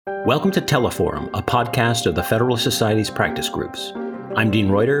Welcome to Teleforum, a podcast of the Federalist Society's practice groups. I'm Dean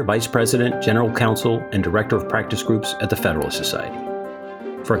Reuter, Vice President, General Counsel, and Director of Practice Groups at the Federalist Society.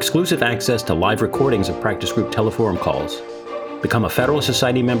 For exclusive access to live recordings of practice group Teleforum calls, become a Federalist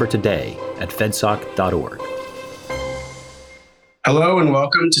Society member today at fedsoc.org. Hello and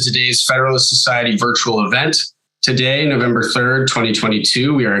welcome to today's Federalist Society virtual event. Today, November 3rd,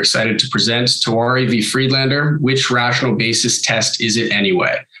 2022, we are excited to present Tewari v. Friedlander, Which Rational Basis Test Is It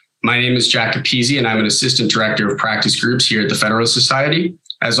Anyway? My name is Jack Capizzi, and I'm an Assistant Director of Practice Groups here at the Federalist Society.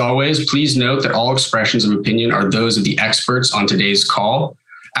 As always, please note that all expressions of opinion are those of the experts on today's call.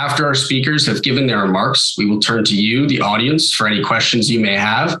 After our speakers have given their remarks, we will turn to you, the audience, for any questions you may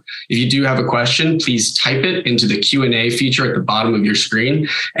have. If you do have a question, please type it into the Q&A feature at the bottom of your screen,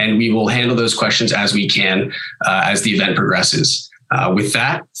 and we will handle those questions as we can as the event progresses. With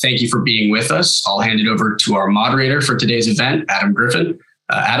that, thank you for being with us. I'll hand it over to our moderator for today's event, Adam Griffin.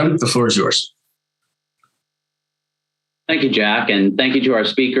 Adam, the floor is yours. Thank you, Jack, and thank you to our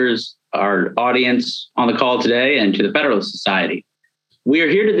speakers, our audience on the call today, and to the Federalist Society. We are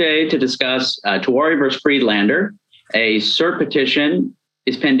here today to discuss Tewari v. Friedlander. A cert petition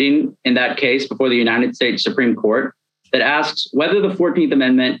is pending in that case before the United States Supreme Court that asks whether the 14th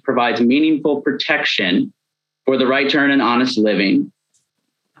Amendment provides meaningful protection for the right to earn an honest living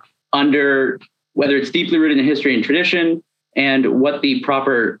under whether it's deeply rooted in history and tradition, and what the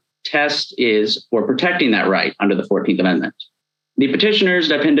proper test is for protecting that right under the 14th Amendment. The petitioners,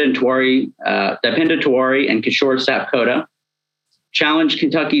 Dapinder Tewari and Kishore Sapkota, challenged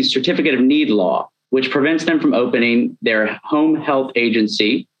Kentucky's Certificate of Need law, which prevents them from opening their home health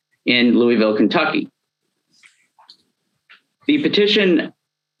agency in Louisville, Kentucky. The petition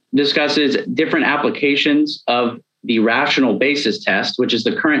discusses different applications of the rational basis test, which is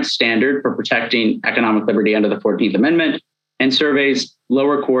the current standard for protecting economic liberty under the 14th Amendment, and surveys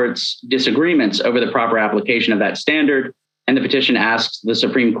lower courts' disagreements over the proper application of that standard. And the petition asks the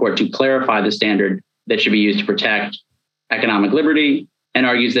Supreme Court to clarify the standard that should be used to protect economic liberty, and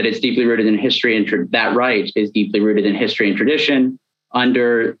argues that it's deeply rooted in history and that right is deeply rooted in history and tradition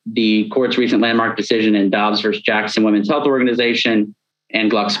under the court's recent landmark decision in Dobbs versus Jackson Women's Health Organization and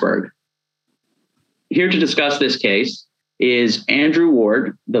Glucksberg. Here to discuss this case is Andrew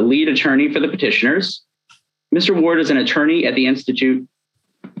Ward, the lead attorney for the petitioners. Mr. Ward is an attorney at the Institute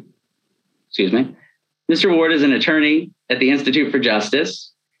for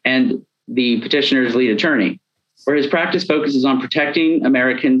Justice and the petitioner's lead attorney, where his practice focuses on protecting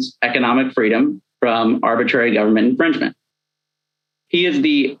Americans' economic freedom from arbitrary government infringement. He is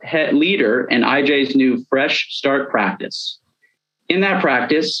the head leader in IJ's new Fresh Start practice. In that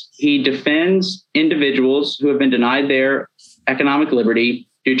practice, he defends individuals who have been denied their economic liberty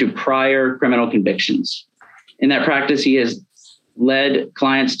due to prior criminal convictions. In that practice, he has led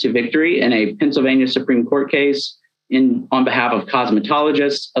clients to victory in a Pennsylvania Supreme Court case on behalf of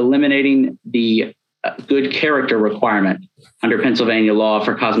cosmetologists, eliminating the good character requirement under Pennsylvania law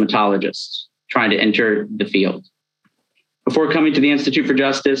for cosmetologists trying to enter the field. Before coming to the Institute for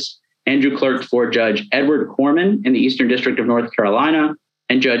Justice, Andrew clerked for Judge Edward Corman in the Eastern District of North Carolina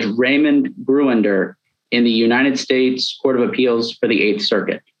and Judge Raymond Gruender in the United States Court of Appeals for the Eighth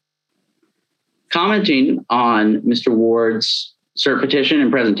Circuit. Commenting on Mr. Ward's cert petition and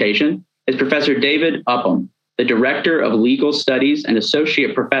presentation is Professor David Upham, the Director of Legal Studies and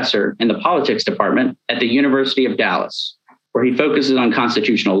Associate Professor in the Politics Department at the University of Dallas, where he focuses on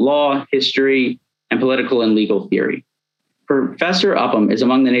constitutional law, history, and political and legal theory. Professor Upham is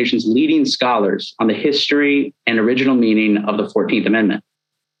among the nation's leading scholars on the history and original meaning of the 14th Amendment.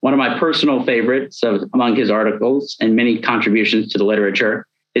 One of my personal favorites among his articles and many contributions to the literature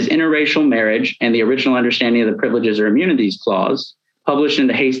is Interracial Marriage and the Original Understanding of the Privileges or Immunities Clause, published in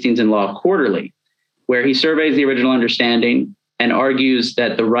the Hastings and Law Quarterly, where he surveys the original understanding and argues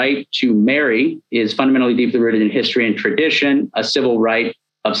that the right to marry is fundamentally deeply rooted in history and tradition, a civil right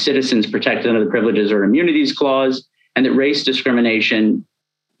of citizens protected under the Privileges or Immunities Clause, and that race discrimination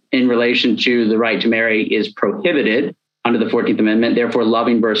in relation to the right to marry is prohibited under the 14th Amendment. Therefore,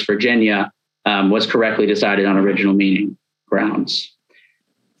 Loving versus Virginia was correctly decided on original meaning grounds.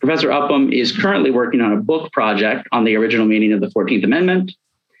 Professor Upham is currently working on a book project on the original meaning of the 14th Amendment.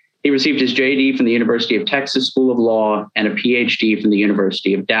 He received his JD from the University of Texas School of Law and a PhD from the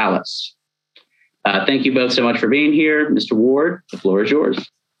University of Dallas. Thank you both so much for being here. Mr. Ward, the floor is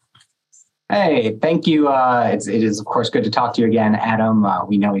yours. Hey, thank you. It is, of course, good to talk to you again, Adam.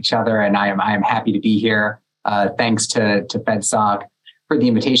 We know each other, and I am happy to be here. Thanks to FedSoc for the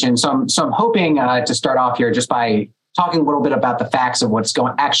invitation. So I'm hoping to start off here just by talking a little bit about the facts of what's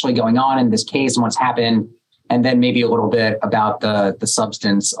actually going on in this case and what's happened and then maybe a little bit about the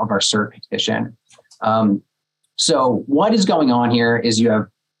substance of our cert petition. So what is going on here is you have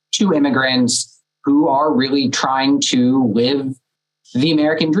two immigrants who are really trying to live the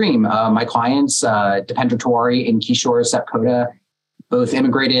American dream. My clients, Dipendra Tiwari and Kishore Sapkota, both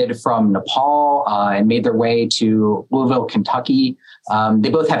immigrated from Nepal and made their way to Louisville, Kentucky. They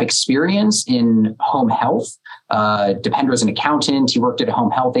both have experience in home health. Dipendra is an accountant. He worked at a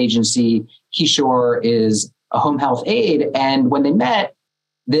home health agency. Kishore is a home health aide. And when they met,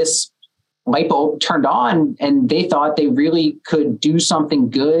 this light bulb turned on and they thought they really could do something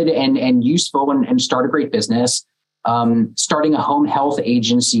good and useful and start a great business, starting a home health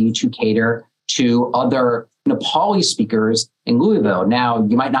agency to cater to other Nepali speakers in Louisville. Now,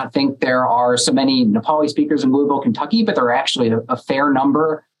 you might not think there are so many Nepali speakers in Louisville, Kentucky, but there are actually a fair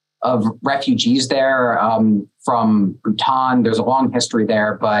number of refugees there from Bhutan. There's a long history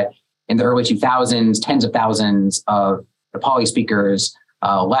there, but in the early 2000s, tens of thousands of Nepali speakers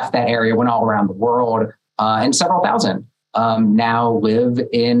left that area, went all around the world, and several thousand now live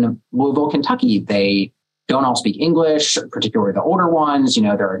in Louisville, Kentucky. They don't all speak English, particularly the older ones. You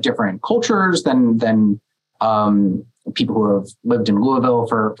know, there are different cultures than people who have lived in Louisville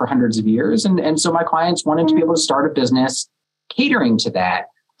for hundreds of years. And so my clients wanted to be able to start a business catering to that.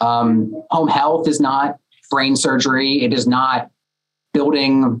 Home health is not brain surgery. It is not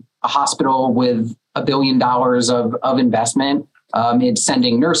building a hospital with $1 billion of investment. It's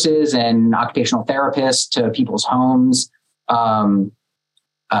sending nurses and occupational therapists to people's homes. A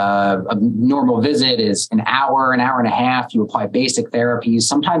normal visit is an hour and a half. You apply basic therapies.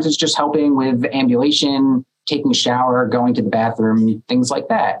 Sometimes it's just helping with ambulation, taking a shower, going to the bathroom, things like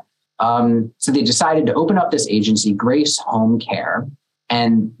that. So they decided to open up this agency, Grace Home Care.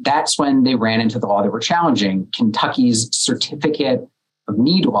 And that's when they ran into the law that we're challenging, Kentucky's Certificate of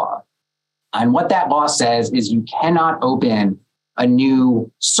Need law. And what that law says is you cannot open a new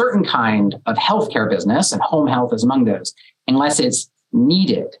certain kind of healthcare business, and home health is among those, unless it's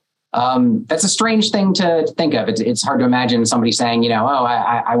needed. That's a strange thing to think of. It's hard to imagine somebody saying,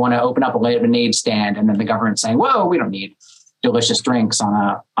 I want to open up a lemonade stand, and then the government saying, whoa, we don't need delicious drinks on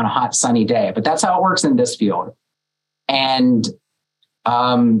a hot sunny day. But that's how it works in this field. And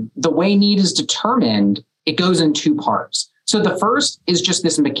the way need is determined, it goes in two parts. So the first is just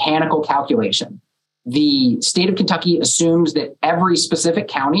this mechanical calculation. The state of Kentucky assumes that every specific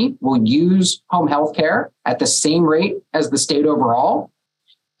county will use home health care at the same rate as the state overall.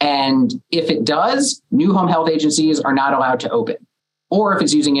 And if it does, new home health agencies are not allowed to open, or if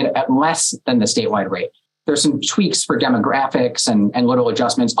it's using it at less than the statewide rate. There's some tweaks for demographics and little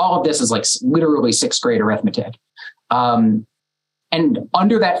adjustments. All of this is like literally sixth grade arithmetic. And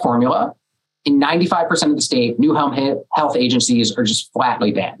under that formula, in 95% of the state, new home health agencies are just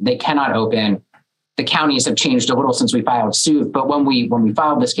flatly banned. They cannot open. The counties have changed a little since we filed suit, but when we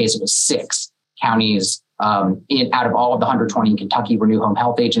filed this case, it was 6 counties out of all of the 120 in Kentucky where new home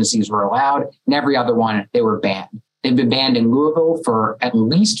health agencies were allowed, and every other one, they were banned. They've been banned in Louisville for at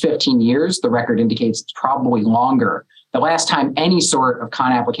least 15 years. The record indicates it's probably longer. The last time any sort of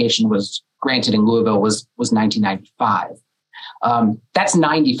con application was granted in Louisville was 1995. That's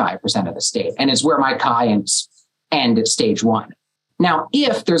 95% of the state, and it's where my clients end at stage 1. Now,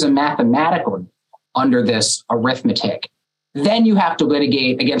 if there's a mathematical under this arithmetic, then you have to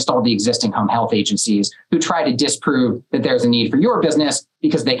litigate against all the existing home health agencies who try to disprove that there's a need for your business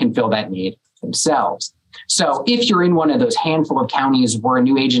because they can fill that need themselves. So if you're in one of those handful of counties where a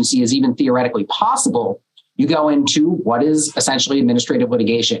new agency is even theoretically possible, you go into what is essentially administrative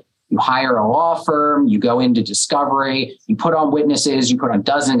litigation. You hire a law firm, you go into discovery, you put on witnesses, you put on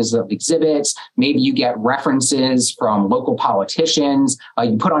dozens of exhibits, maybe you get references from local politicians,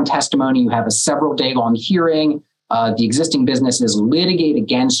 you put on testimony, you have a several day long hearing, the existing businesses litigate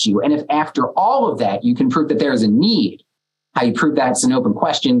against you. And if after all of that, you can prove that there is a need, how you prove that's an open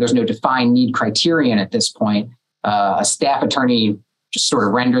question. There's no defined need criterion at this point. A staff attorney just sort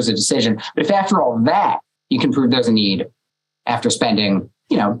of renders a decision. But if after all that, you can prove there's a need after spending,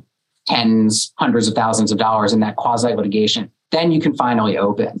 tens, hundreds of thousands of dollars in that quasi litigation, then you can finally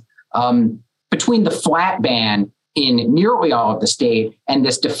open. Between the flat ban in nearly all of the state and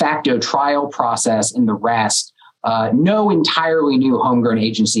this de facto trial process in the rest, no entirely new homegrown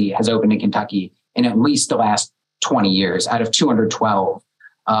agency has opened in Kentucky in at least the last 20 years out of 212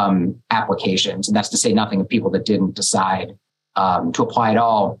 applications. And that's to say nothing of people that didn't decide to apply at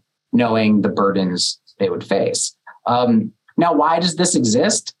all, knowing the burdens they would face. Now, why does this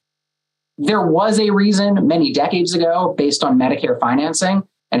exist? There was a reason many decades ago based on Medicare financing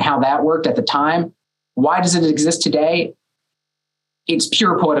and how that worked at the time. Why does it exist today? It's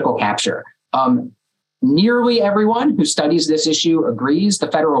pure political capture. Nearly everyone who studies this issue agrees.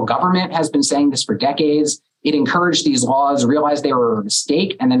 The federal government has been saying this for decades. It encouraged these laws, realized they were a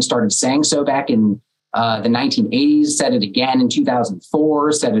mistake, and then started saying so back in the 1980s, said it again in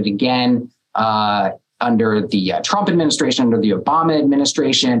 2004, said it again under the Trump administration, under the Obama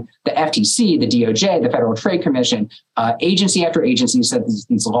administration, the FTC, the DOJ, the Federal Trade Commission, agency after agency said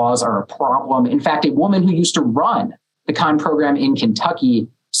these laws are a problem. In fact, a woman who used to run the con program in Kentucky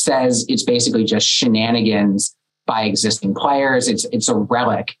says it's basically just shenanigans by existing players. It's a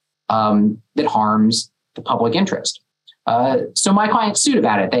relic that harms the public interest. So my clients sued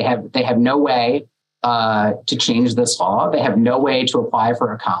about it. They have no way to change this law. They have no way to apply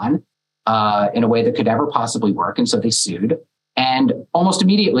for a con in a way that could ever possibly work. And so they sued. And almost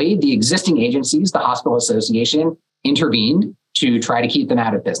immediately, the existing agencies, the Hospital Association, intervened to try to keep them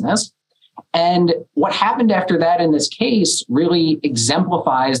out of business. And what happened after that in this case really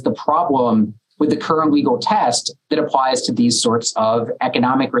exemplifies the problem with the current legal test that applies to these sorts of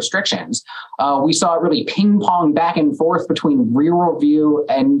economic restrictions. We saw it really ping pong back and forth between real review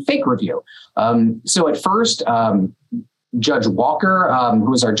and fake review. So at first, Judge Walker,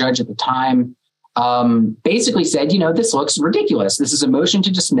 who was our judge at the time, basically said, this looks ridiculous. This is a motion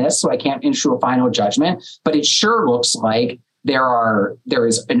to dismiss, so I can't issue a final judgment, but it sure looks like there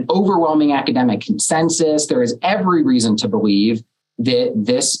is an overwhelming academic consensus. There is every reason to believe that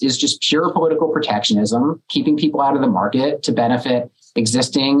this is just pure political protectionism, keeping people out of the market to benefit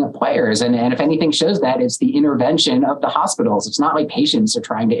existing players. And if anything shows that, it's the intervention of the hospitals. It's not like patients are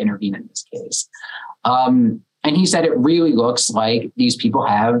trying to intervene in this case. And he said it really looks like these people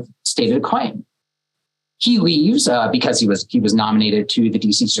have stated a claim. He leaves because he was nominated to the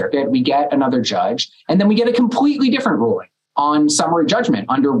DC Circuit. We get another judge, and then we get a completely different ruling on summary judgment,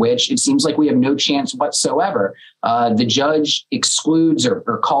 under which it seems like we have no chance whatsoever. The judge excludes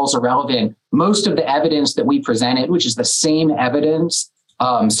or calls irrelevant most of the evidence that we presented, which is the same evidence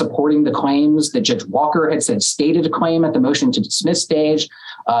supporting the claims that Judge Walker had said stated a claim at the motion to dismiss stage.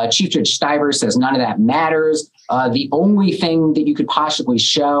 Chief Judge Stiver says none of that matters. The only thing that you could possibly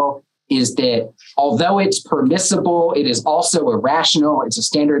show is that although it's permissible, it is also irrational. It's a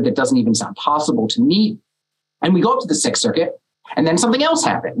standard that doesn't even sound possible to meet. And we go up to the Sixth Circuit, and then something else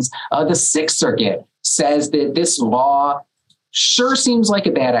happens. The Sixth Circuit says that this law sure seems like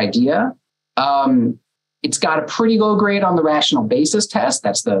a bad idea. It's got a pretty low grade on the rational basis test.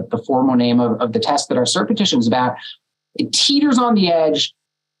 That's the formal name of the test that our cert petition is about. It teeters on the edge,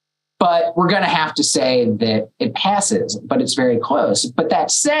 but we're going to have to say that it passes, but it's very close. But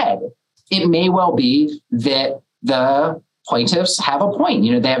that said, it may well be that the plaintiffs have a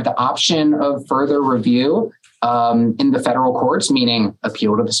point. They have the option of further review in the federal courts, meaning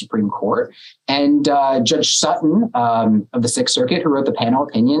appeal to the Supreme Court. And Judge Sutton of the Sixth Circuit, who wrote the panel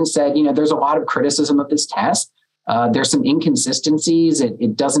opinion, said, there's a lot of criticism of this test. There's some inconsistencies.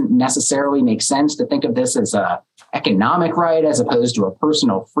 It doesn't necessarily make sense to think of this as an economic right as opposed to a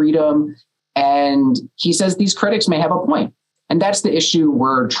personal freedom. And he says these critics may have a point. And that's the issue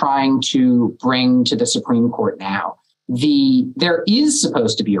we're trying to bring to the Supreme Court now. There is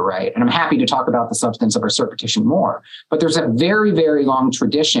supposed to be a right, and I'm happy to talk about the substance of our cert petition more, but there's a very, very long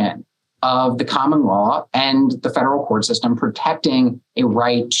tradition of the common law and the federal court system protecting a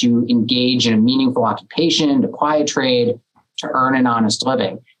right to engage in a meaningful occupation, to ply a trade, to earn an honest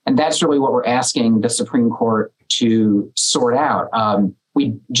living. And that's really what we're asking the Supreme Court to sort out.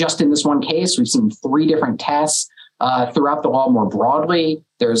 We just in this one case, we've seen 3 different tests throughout the law more broadly.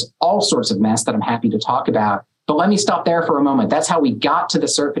 There's all sorts of mess that I'm happy to talk about. But let me stop there for a moment. That's how we got to the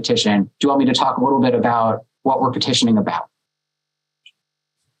cert petition. Do you want me to talk a little bit about what we're petitioning about?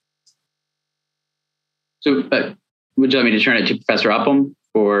 So would you like me to turn it to Professor Upham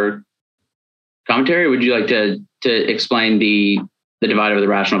for commentary, or would you like to explain the divide over the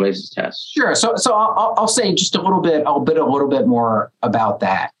rational basis test? Sure. So I'll say just a little bit more about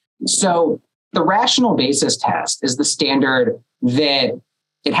that. So the rational basis test is the standard that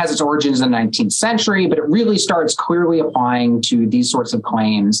it has its origins in the 19th century, but it really starts clearly applying to these sorts of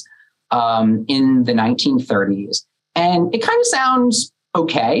claims in the 1930s. And it kind of sounds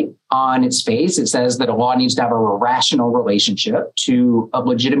okay on its face. It says that a law needs to have a rational relationship to a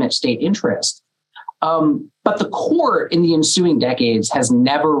legitimate state interest. But the court in the ensuing decades has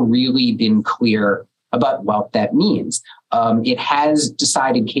never really been clear about what that means. It has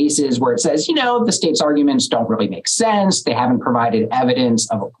decided cases where it says, the state's arguments don't really make sense. They haven't provided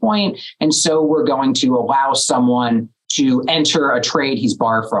evidence of a point. And so we're going to allow someone to enter a trade he's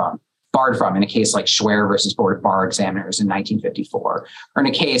barred from in a case like Schwer versus Board of Bar Examiners in 1954, or in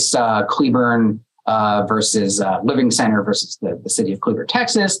a case Cleburne versus Living Center versus the city of Cleburne,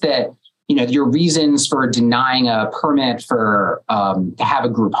 Texas, that your reasons for denying a permit for to have a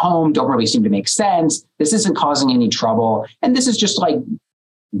group home don't really seem to make sense. This isn't causing any trouble. And this is just like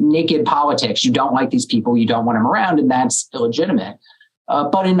naked politics. You don't like these people, you don't want them around, and that's illegitimate.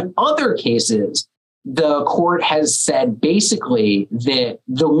 But in other cases, the court has said basically that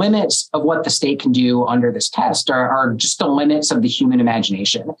the limits of what the state can do under this test are just the limits of the human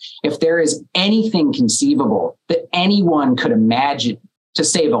imagination. If there is anything conceivable that anyone could imagine to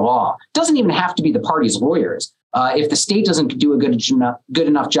save a law, it doesn't even have to be the party's lawyers. If the state doesn't do a good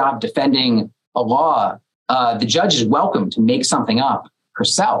enough job defending a law, the judge is welcome to make something up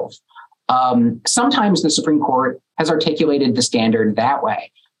herself. Sometimes the Supreme Court has articulated the standard that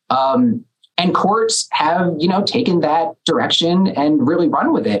way. And courts have, taken that direction and really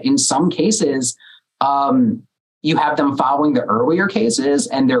run with it. In some cases, you have them following the earlier cases,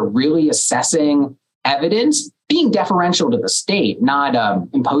 and they're really assessing evidence, being deferential to the state, not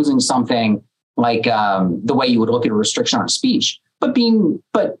imposing something like the way you would look at a restriction on speech,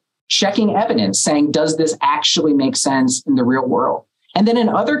 but checking evidence, saying, does this actually make sense in the real world? And then in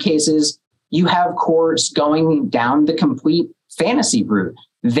other cases, you have courts going down the complete fantasy route.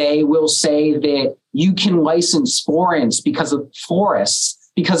 They will say that you can license florists because of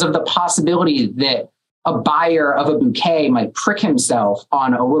the possibility that a buyer of a bouquet might prick himself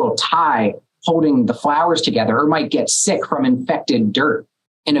on a little tie holding the flowers together, or might get sick from infected dirt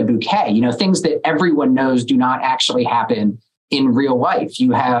in a bouquet. Things that everyone knows do not actually happen in real life.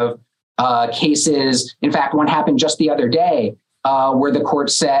 You have cases, in fact, one happened just the other day, where the court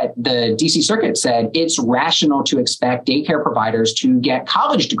said, the DC Circuit said, it's rational to expect daycare providers to get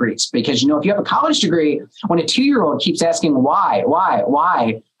college degrees. Because, if you have a college degree, when a 2-year-old keeps asking why,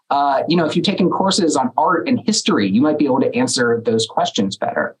 if you've taken courses on art and history, you might be able to answer those questions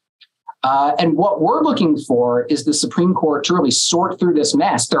better. And what we're looking for is the Supreme Court to really sort through this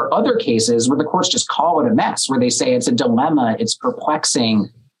mess. There are other cases where the courts just call it a mess, where they say it's a dilemma, it's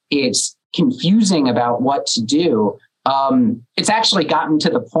perplexing, it's confusing about what to do. It's actually gotten to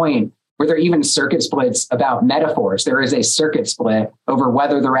the point where there are even circuit splits about metaphors. There is a circuit split over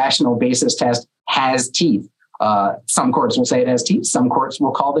whether the rational basis test has teeth. Some courts will say it has teeth. Some courts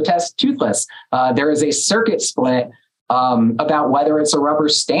will call the test toothless. There is a circuit split about whether it's a rubber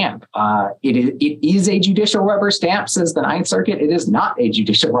stamp. It is a judicial rubber stamp, says the Ninth Circuit. It is not a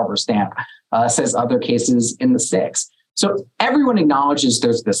judicial rubber stamp, says other cases in the Sixth. So everyone acknowledges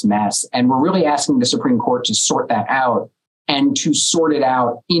there's this mess, and we're really asking the Supreme Court to sort that out, and to sort it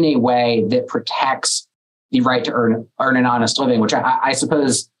out in a way that protects the right to earn an honest living, which I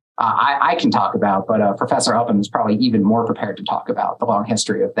suppose I can talk about, but Professor Upham is probably even more prepared to talk about the long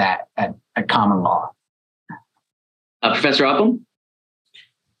history of that at common law. Professor Upham?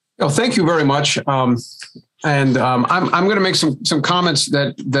 Oh, thank you very much. I'm going to make some comments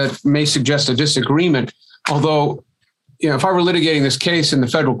that may suggest a disagreement, although if I were litigating this case in the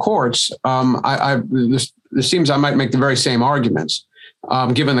federal courts, this seems I might make the very same arguments,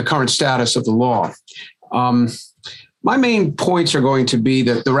 given the current status of the law. My main points are going to be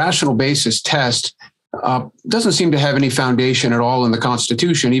that the rational basis test doesn't seem to have any foundation at all in the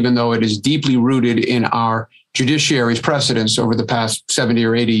Constitution, even though it is deeply rooted in our judiciary's precedents over the past 70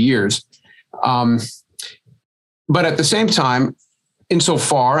 or 80 years. But at the same time,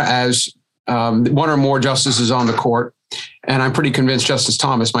 insofar as one or more justices on the court, and I'm pretty convinced Justice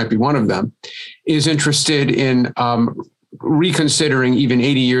Thomas might be one of them, is interested in reconsidering even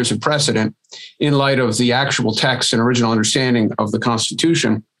 80 years of precedent in light of the actual text and original understanding of the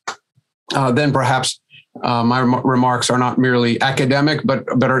Constitution, then perhaps my remarks are not merely academic, but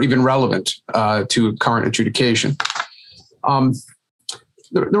are even relevant to current adjudication. The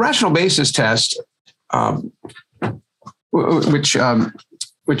rational basis test, which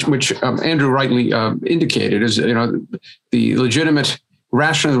Andrew rightly indicated, is the legitimate,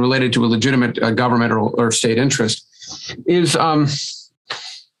 rationally related to a legitimate governmental or state interest, is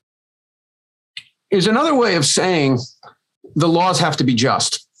another way of saying the laws have to be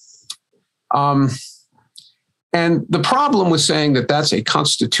just. And the problem with saying that that's a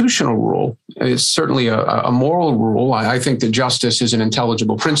constitutional rule is certainly a moral rule. I think that justice is an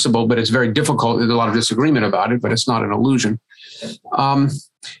intelligible principle, but it's very difficult. There's a lot of disagreement about it, but it's not an illusion.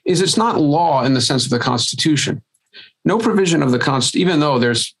 Is it's not law in the sense of the Constitution. No provision of the Constitution, even though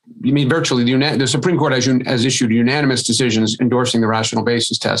virtually the Supreme Court has issued unanimous decisions endorsing the rational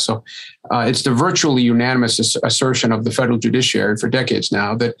basis test. So it's the virtually unanimous assertion of the federal judiciary for decades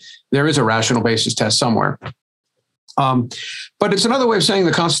now that there is a rational basis test somewhere. But it's another way of saying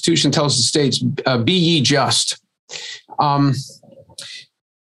the Constitution tells the states, be ye just.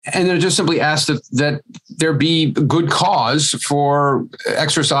 And they're just simply asked that there be good cause for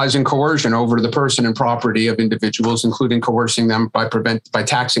exercising coercion over the person and property of individuals, including coercing them by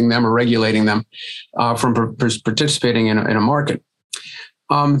taxing them or regulating them from participating in a market.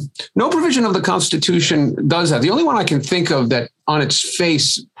 No provision of the Constitution does that. The only one I can think of that on its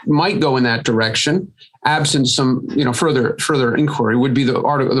face might go in that direction, absent some further inquiry, would be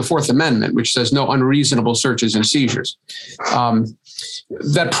the Fourth Amendment, which says no unreasonable searches and seizures.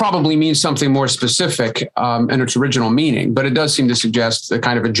 That probably means something more specific in its original meaning, but it does seem to suggest a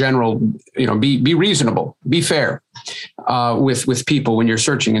kind of a general, be reasonable, be fair with people when you're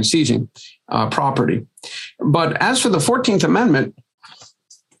searching and seizing property. But as for the 14th Amendment,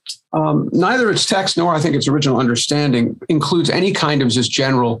 neither its text nor I think its original understanding includes any kind of just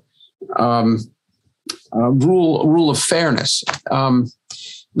general rule of fairness.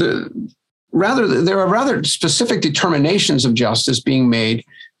 There are rather specific determinations of justice being made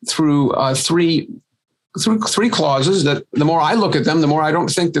through three clauses that the more I look at them, the more I don't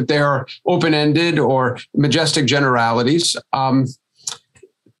think that they are open-ended or majestic generalities.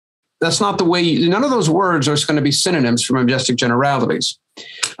 That's not the way, none of those words are going to be synonyms for majestic generalities.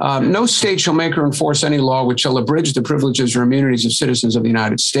 No state shall make or enforce any law which shall abridge the privileges or immunities of citizens of the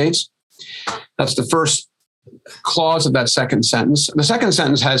United States. That's the first clause of that second sentence. The second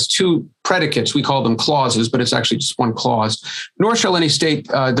sentence has two predicates. We call them clauses, but it's actually just one clause. Nor shall any state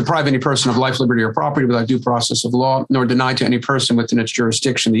deprive any person of life, liberty, or property without due process of law, nor deny to any person within its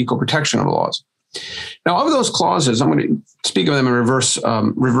jurisdiction the equal protection of laws. Now, of those clauses, I'm going to speak of them in reverse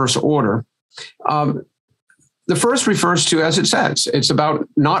order. The first refers to, as it says, it's about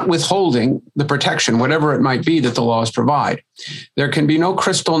not withholding the protection, whatever it might be that the laws provide. There can be no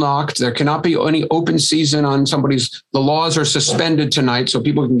crystal knocked. There cannot be any open season on the laws are suspended tonight so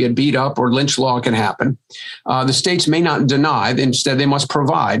people can get beat up or lynch law can happen. The states may not deny, instead they must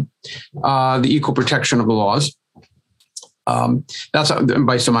provide the equal protection of the laws. That's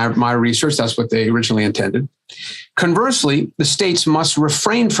based on my research. That's what they originally intended. Conversely, the states must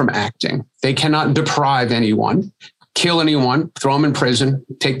refrain from acting. They cannot deprive anyone, kill anyone, throw them in prison,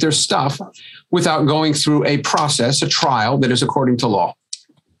 take their stuff without going through a process, a trial that is according to law.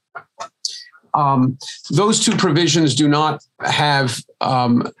 Those two provisions do not have,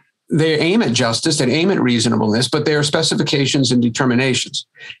 they aim at justice, they aim at reasonableness, but they are specifications and determinations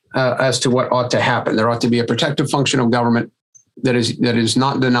as to what ought to happen. There ought to be a protective function of government that is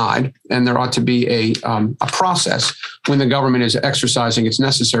not denied, and there ought to be a process when the government is exercising its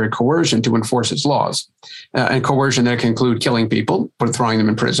necessary coercion to enforce its laws, and coercion that can include killing people, or throwing them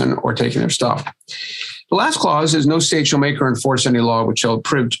in prison, or taking their stuff. The last clause is no state shall make or enforce any law which shall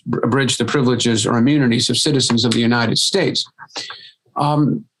abridge the privileges or immunities of citizens of the United States.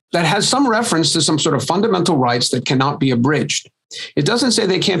 That has some reference to some sort of fundamental rights that cannot be abridged. It doesn't say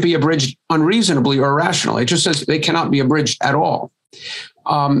they can't be abridged unreasonably or irrationally. It just says they cannot be abridged at all.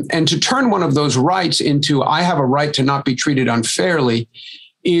 And to turn one of those rights into, I have a right to not be treated unfairly,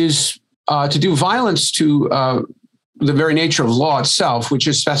 is to do violence to the very nature of law itself, which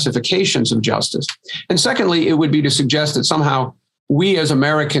is specifications of justice. And secondly, it would be to suggest that somehow we as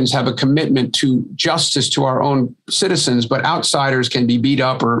Americans have a commitment to justice to our own citizens, but outsiders can be beat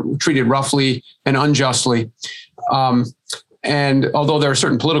up or treated roughly and unjustly. And although there are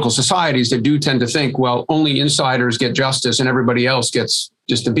certain political societies that do tend to think, well, only insiders get justice and everybody else gets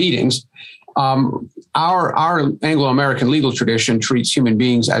just the beatings, our Anglo-American legal tradition treats human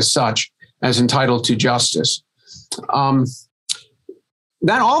beings as such, as entitled to justice. All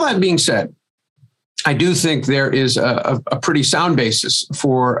that being said, I do think there is a pretty sound basis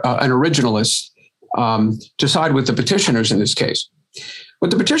for an originalist to side with the petitioners in this case. What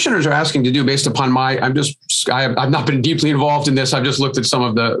the petitioners are asking to do, based upon I've not been deeply involved in this. I've just looked at some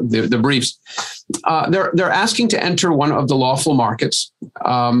of the briefs. They're asking to enter one of the lawful markets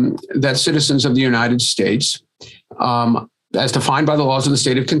that citizens of the United States, as defined by the laws of the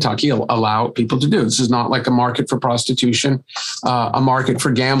state of Kentucky, allow people to do. This is not like a market for prostitution, a market for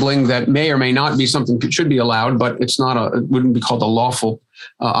gambling that may or may not be something that should be allowed, but it wouldn't be called a lawful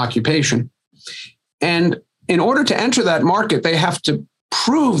occupation. And in order to enter that market, they have to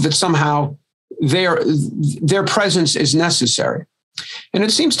prove that somehow their presence is necessary. And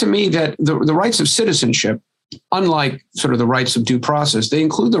it seems to me that the rights of citizenship, unlike sort of the rights of due process, they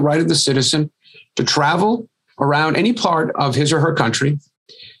include the right of the citizen to travel around any part of his or her country,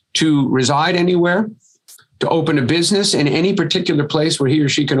 to reside anywhere, to open a business in any particular place where he or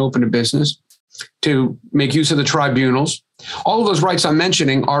she can open a business, to make use of the tribunals. All of those rights I'm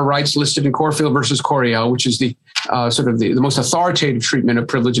mentioning are rights listed in Corfield versus Coryell, which is the sort of the most authoritative treatment of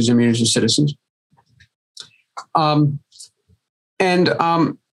privileges and immunities of citizens.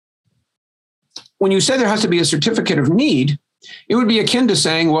 when you say there has to be a certificate of need, it would be akin to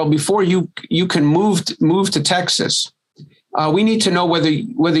saying, well, before you can move to Texas, we need to know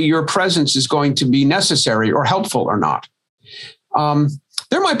whether your presence is going to be necessary or helpful or not.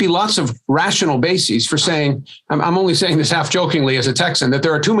 There might be lots of rational bases for saying, I'm only saying this half jokingly as a Texan, that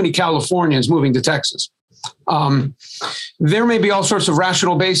there are too many Californians moving to Texas. There may be all sorts of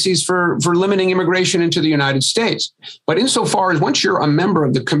rational bases for limiting immigration into the United States. But insofar as once you're a member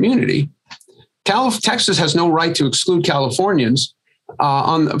of the community, Texas has no right to exclude Californians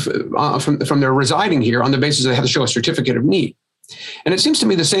from their residing here on the basis they have to show a certificate of need. And it seems to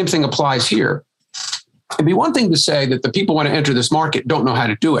me the same thing applies here. It'd be one thing to say that the people want to enter this market don't know how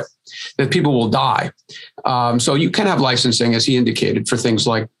to do it, that people will die. So you can have licensing, as he indicated, for things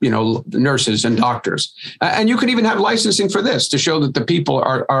like, nurses and doctors. And you could even have licensing for this to show that the people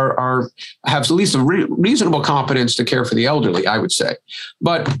have at least a reasonable competence to care for the elderly, I would say.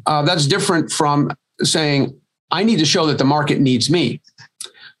 But that's different from saying, I need to show that the market needs me.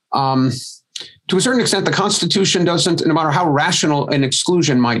 To a certain extent, the Constitution doesn't, no matter how rational an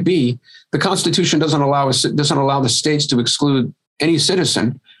exclusion might be, the Constitution doesn't allow the states to exclude any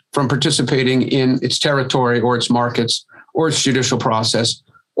citizen from participating in its territory or its markets or its judicial process,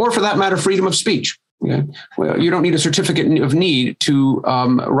 or for that matter, freedom of speech. Okay? Well, you don't need a certificate of need to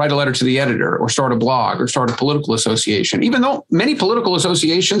write a letter to the editor or start a blog or start a political association, even though many political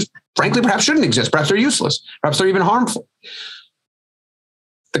associations, frankly, perhaps shouldn't exist. Perhaps they're useless. Perhaps they're even harmful.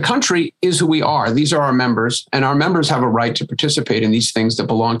 The country is who we are. These are our members, and our members have a right to participate in these things that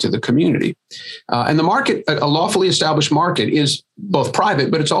belong to the community. And the market, a lawfully established market, is both private,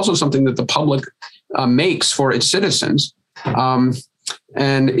 but it's also something that the public makes for its citizens.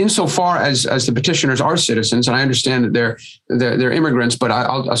 And insofar as the petitioners are citizens, and I understand that they're immigrants, but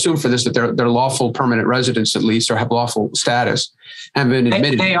I'll assume for this that they're lawful permanent residents at least, or have lawful status, have been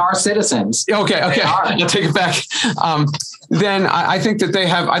admitted. They are citizens. Okay. I'll take it back. Then I think that they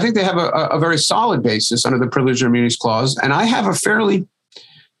have a very solid basis under the Privileged Immunities Clause, and I have a fairly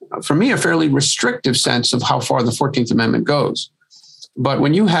restrictive sense of how far the 14th Amendment goes. But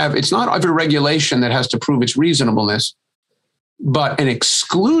when you have, it's not every regulation that has to prove its reasonableness, but a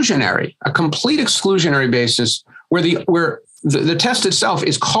complete exclusionary basis where the test itself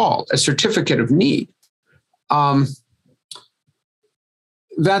is called a certificate of need.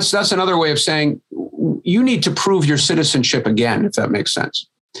 That's another way of saying you need to prove your citizenship again, if that makes sense.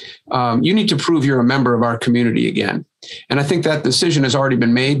 You need to prove you're a member of our community again. And I think that decision has already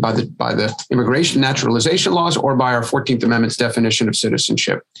been made by the immigration naturalization laws or by our 14th Amendment's definition of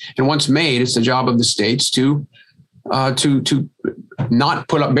citizenship. And once made, it's the job of the states to not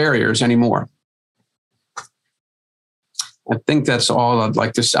put up barriers anymore. I think that's all I'd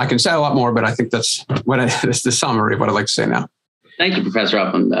like to say. I can say a lot more, but I think that's the summary of what I'd like to say now. Thank you, Professor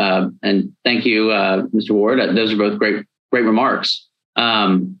Upham, and thank you, Mr. Ward. Those are both great remarks.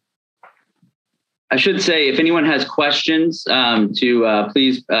 I should say, if anyone has questions, to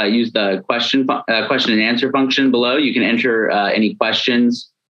please use the question and answer function below. You can enter any questions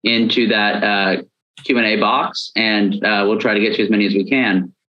into that Q&A box, and we'll try to get to as many as we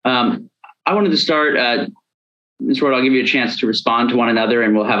can. I wanted to start, Mr. Ward, I'll give you a chance to respond to one another,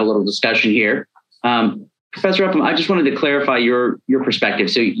 and we'll have a little discussion here. Professor Upham, I just wanted to clarify your perspective.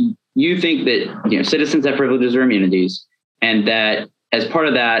 So you think that citizens have privileges or immunities, and that as part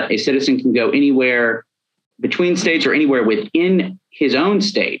of that, a citizen can go anywhere between states or anywhere within his own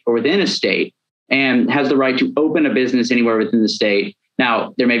state or within a state, and has the right to open a business anywhere within the state.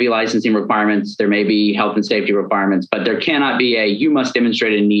 Now, there may be licensing requirements, there may be health and safety requirements, but there cannot be you must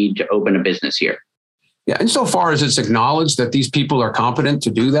demonstrate a need to open a business here. Yeah, insofar as it's acknowledged that these people are competent to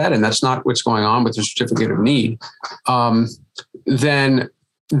do that, and that's not what's going on with the certificate of need, then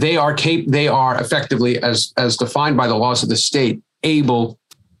they are effectively, as defined by the laws of the state, able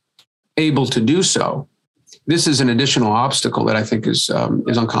to do so. This is an additional obstacle that I think is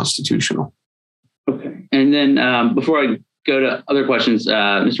unconstitutional. Okay, and then before I go to other questions,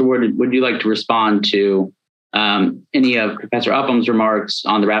 Mr. Ward, would you like to respond to any of Professor Upham's remarks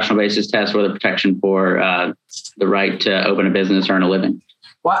on the rational basis test or the protection for the right to open a business or earn a living?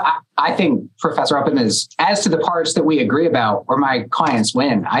 Well, I think Professor Upham is, as to the parts that we agree about where my clients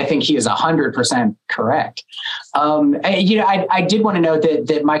win, I think he is 100% correct. I did want to note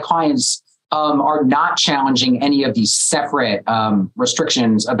that my clients are not challenging any of these separate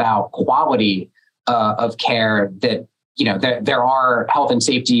restrictions about quality of care that, there are health and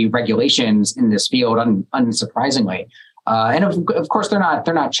safety regulations in this field, unsurprisingly. And of course, they're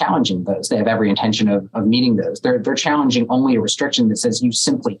not challenging those. They have every intention of meeting those. They're challenging only a restriction that says you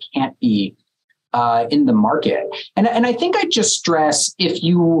simply can't be in the market. And I think I'd just stress, if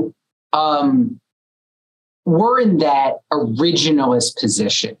you we're in that originalist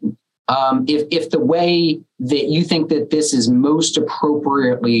position. If the way that you think that this is most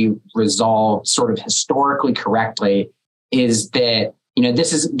appropriately resolved, sort of historically correctly, is that,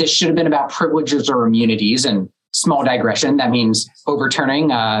 this should have been about privileges or immunities. And small digression, that means overturning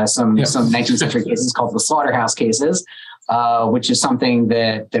some 19th century cases called the slaughterhouse cases, which is something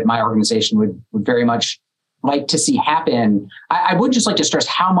that my organization would very much like to see happen. I would just like to stress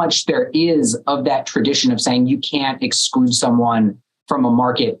how much there is of that tradition of saying you can't exclude someone from a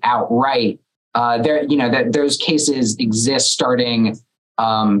market outright. Those cases exist starting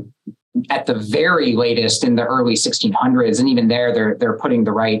at the very latest in the early 1600s, and even there, they're putting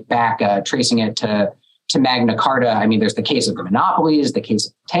the right back, tracing it to Magna Carta. I mean, there's the case of the monopolies, the case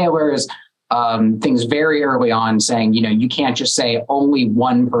of tailors, things very early on saying, you can't just say only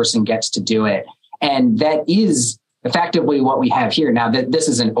one person gets to do it. And that is effectively what we have here. Now, that this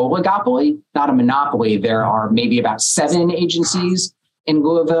is an oligopoly, not a monopoly. There are maybe about 7 agencies in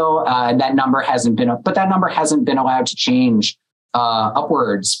Louisville. That number hasn't been allowed to change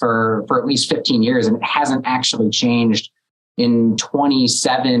upwards for at least 15 years. And it hasn't actually changed in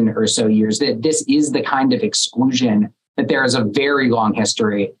 27 or so years. That this is the kind of exclusion that there is a very long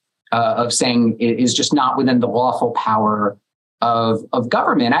history of saying it is just not within the lawful power of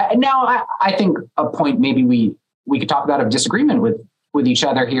government. I think a point maybe we could talk about of disagreement with each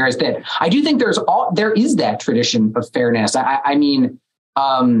other here is that I do think there is that tradition of fairness.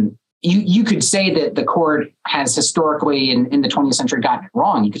 You could say that the court has historically in the 20th century gotten it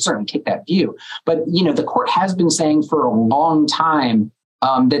wrong. You could certainly take that view, but the court has been saying for a long time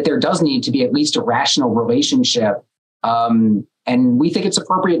that there does need to be at least a rational relationship. And we think it's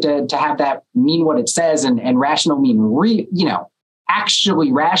appropriate to have that mean what it says, and rational mean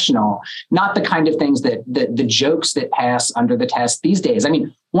actually rational, not the kind of things that the jokes that pass under the test these days. I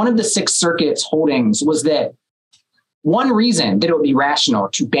mean, one of the Sixth Circuit's holdings was that one reason that it would be rational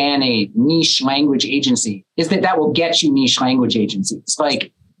to ban a niche language agency is that will get you niche language agencies.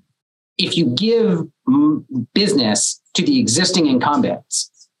 Like, if you give business to the existing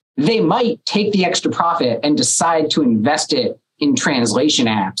incumbents, they might take the extra profit and decide to invest it in translation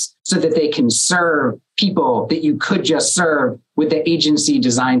apps so that they can serve people that you could just serve with the agency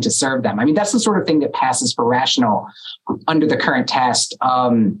designed to serve them. I mean, that's the sort of thing that passes for rational under the current test.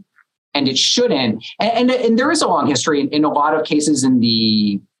 And it shouldn't. And there is a long history in a lot of cases in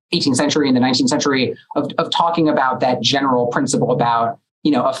the 18th century and the 19th century of talking about that general principle about,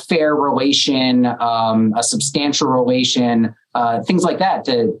 a fair relation, a substantial relation, things like that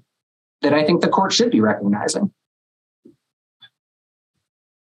I think the court should be recognizing.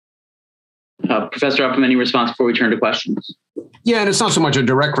 Professor Upham, any response before we turn to questions? Yeah, and it's not so much a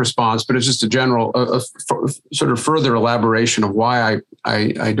direct response, but it's just a general, sort of further elaboration of why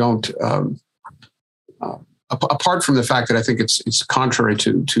I don't, apart from the fact that I think it's contrary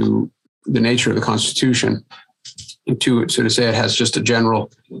to the nature of the Constitution, to sort of say it has just a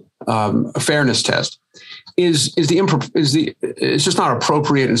general fairness test, is it's just not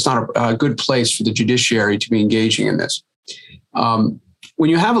appropriate, and it's not a good place for the judiciary to be engaging in this. When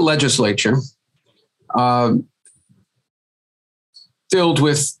you have a legislature filled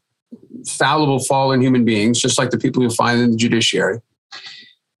with fallible, fallen human beings, just like the people you find in the judiciary,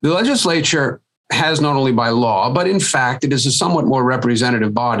 the legislature has not only by law, but in fact, it is a somewhat more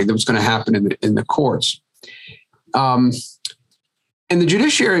representative body than what's going to happen in the courts. And the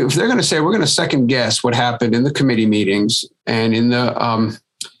judiciary, if they're going to say we're going to second guess what happened in the committee meetings and in the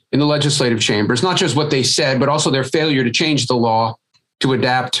legislative chambers, not just what they said, but also their failure to change the law to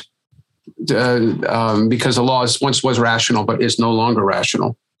adapt because the law once was rational, but is no longer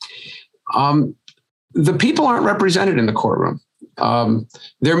rational. The people aren't represented in the courtroom.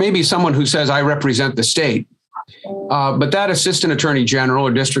 There may be someone who says, I represent the state, but that assistant attorney general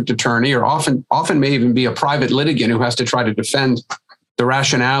or district attorney, or often may even be a private litigant who has to try to defend the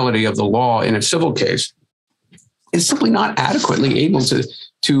rationality of the law in a civil case, is simply not adequately able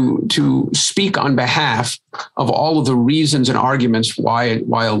to speak on behalf of all of the reasons and arguments why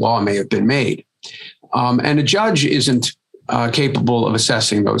a law may have been made. And a judge isn't capable of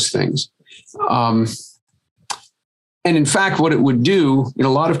assessing those things. And in fact, what it would do in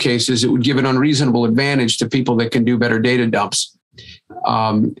a lot of cases, it would give an unreasonable advantage to people that can do better data dumps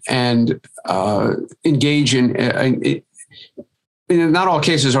and engage in not all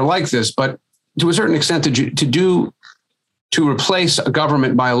cases are like this, but to a certain extent to replace a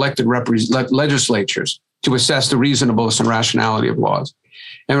government by elected legislatures to assess the reasonableness and rationality of laws,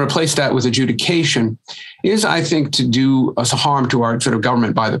 and replace that with adjudication is, I think, to do us harm to our sort of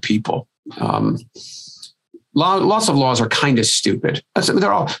government by the people. lots of laws are kind of stupid.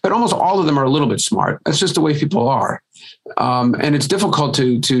 But almost all of them are a little bit smart. That's just the way people are. And it's difficult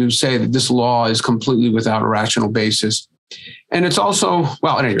to say that this law is completely without a rational basis. And it's also,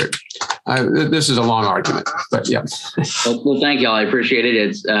 well, at any rate, this is a long argument, but yeah. Well, thank y'all. I appreciate it.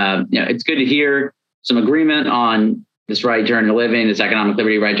 It's good to hear some agreement on this right to earn a living, this economic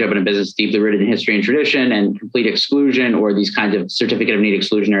liberty, right to open a business deeply rooted in history and tradition, and complete exclusion or these kinds of certificate of need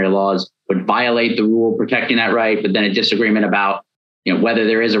exclusionary laws would violate the rule protecting that right. But then a disagreement about whether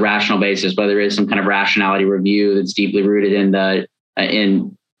there is a rational basis, whether there is some kind of rationality review that's deeply rooted in the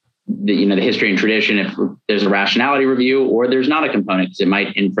history and tradition, if there's a rationality review or there's not a component, because it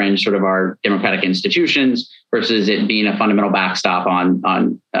might infringe sort of our democratic institutions versus it being a fundamental backstop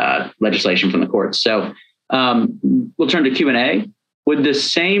on legislation from the courts. So we'll turn to Q&A. Would the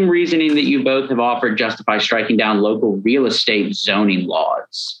same reasoning that you both have offered justify striking down local real estate zoning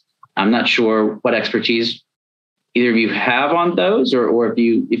laws? I'm not sure what expertise either of you have on those, or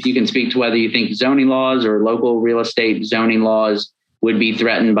if you can speak to whether you think zoning laws or local real estate zoning laws would be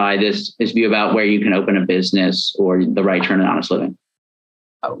threatened by this view about where you can open a business or the right to earn an honest living.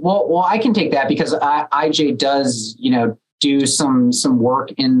 Well, I can take that because IJ does, do some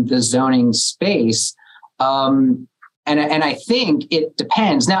work in the zoning space. And I think it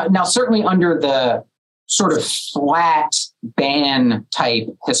depends. Now, certainly under the sort of flat ban type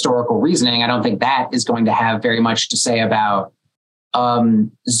historical reasoning, I don't think that is going to have very much to say about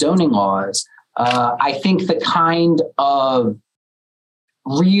zoning laws. I think the kind of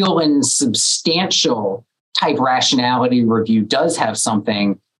real and substantial type rationality review does have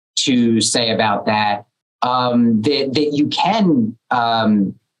something to say about that. That you can,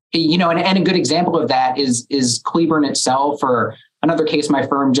 and a good example of that is Cleburne itself, or another case my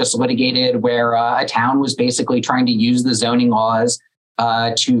firm just litigated where a town was basically trying to use the zoning laws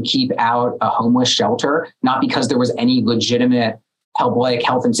to keep out a homeless shelter, not because there was any legitimate public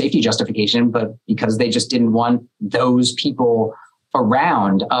health and safety justification, but because they just didn't want those people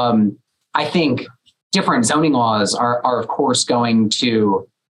around. I think different zoning laws are of course going to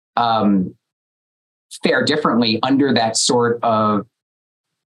fare differently under that sort of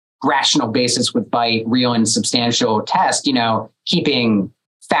rational basis with bite, real and substantial test, keeping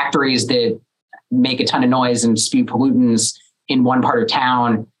factories that make a ton of noise and spew pollutants in one part of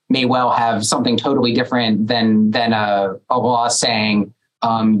town may well have something totally different than a law saying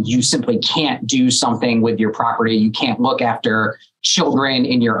you simply can't do something with your property. You can't look after children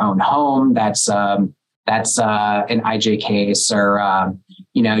in your own home. That's an IJ case, or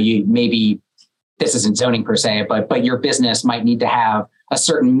you maybe this isn't zoning per se, but your business might need to have a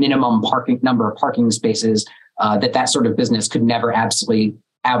certain minimum number of parking spaces that sort of business could never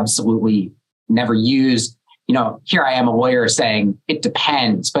absolutely never use. Here I am, a lawyer, saying it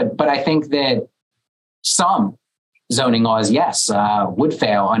depends, but I think that some zoning laws, yes, would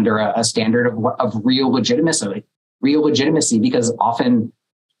fail under a standard of real legitimacy, because often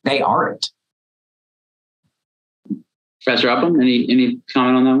they aren't. Professor Upham, any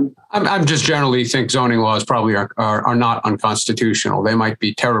comment on that one? I just generally think zoning laws probably are not unconstitutional. They might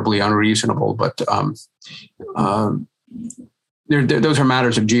be terribly unreasonable, but those are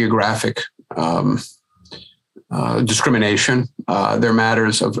matters of geographic discrimination. They're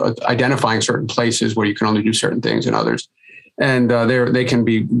matters of identifying certain places where you can only do certain things and others. And they can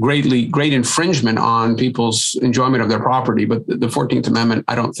be great infringement on people's enjoyment of their property. But the 14th Amendment,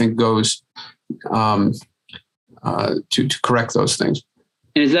 I don't think, goes to correct those things.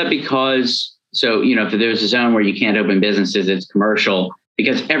 And is that because, if there's a zone where you can't open businesses, it's commercial,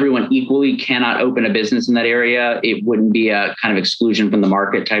 because everyone equally cannot open a business in that area, it wouldn't be a kind of exclusion from the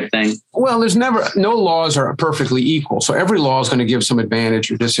market type thing? Well, no laws are perfectly equal. So every law is going to give some advantage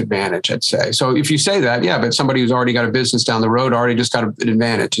or disadvantage, I'd say. So if you say that, yeah, but somebody who's already got a business down the road already just got an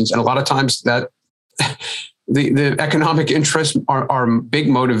advantage. And a lot of times that the economic interests are big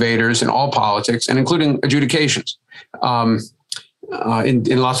motivators in all politics, and including adjudications. In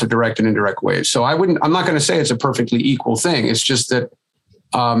lots of direct and indirect ways. So I'm not going to say it's a perfectly equal thing. It's just that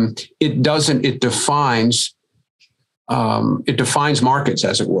it defines markets,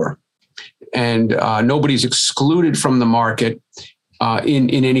 as it were. And nobody's excluded from the market in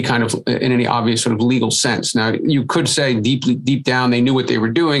any obvious sort of legal sense. Now, you could say deep down, they knew what they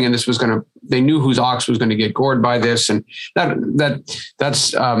were doing, and they knew whose ox was going to get gored by this. And that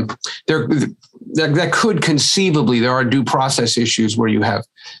could conceivably, there are due process issues where you have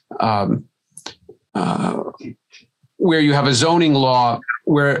a zoning law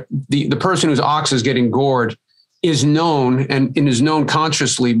where the person whose ox is getting gored is known and is known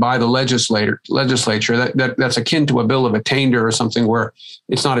consciously by the legislature. That's akin to a bill of attainder or something where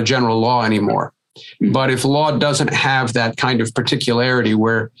it's not a general law anymore. But if law doesn't have that kind of particularity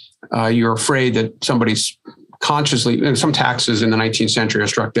where you're afraid that somebody's consciously, and some taxes in the 19th century are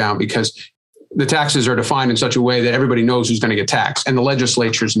struck down because the taxes are defined in such a way that everybody knows who's going to get taxed, and the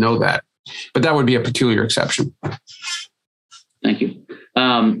legislatures know that. But that would be a peculiar exception. Thank you.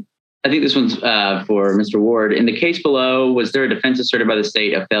 I think this one's for Mr. Ward. In the case below, was there a defense asserted by the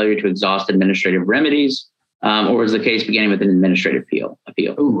state of failure to exhaust administrative remedies, or was the case beginning with an administrative appeal?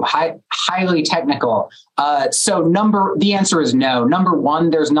 Ooh, highly technical. The answer is no. Number one,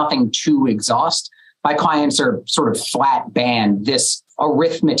 there's nothing to exhaust. My clients are sort of flat banned. This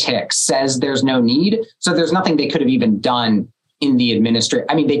arithmetic says there's no need. So there's nothing they could have even done in the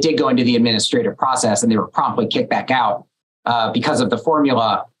they did go into the administrative process and they were promptly kicked back out because of the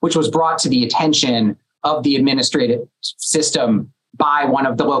formula, which was brought to the attention of the administrative system by one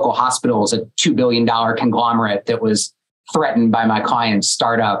of the local hospitals, a $2 billion conglomerate that was threatened by my client's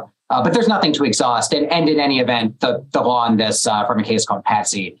startup. But there's nothing to exhaust. And in any event, the law on this from a case called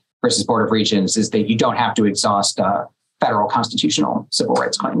Patsy versus Board of Regents is that you don't have to exhaust federal constitutional civil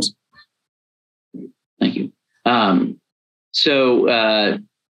rights claims. Thank you.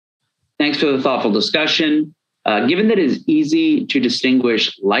 Thanks for the thoughtful discussion. Given that it is easy to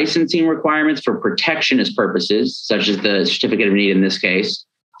distinguish licensing requirements for protectionist purposes, such as the certificate of need in this case,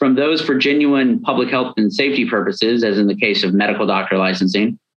 from those for genuine public health and safety purposes, as in the case of medical doctor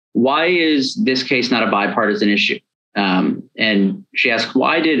licensing, why is this case not a bipartisan issue? And she asks,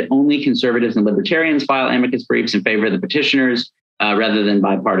 why did only conservatives and libertarians file amicus briefs in favor of the petitioners rather than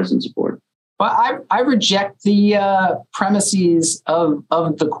bipartisan support? Well, I reject the premises of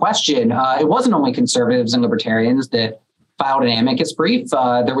the question. It wasn't only conservatives and libertarians that filed an amicus brief.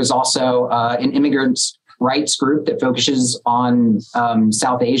 There was also an immigrants' rights group that focuses on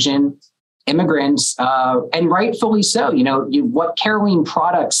South Asian immigrants, and rightfully so. What Caroline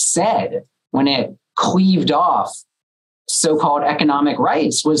Products said when it cleaved off so-called economic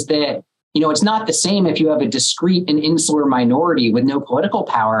rights was that, it's not the same if you have a discrete and insular minority with no political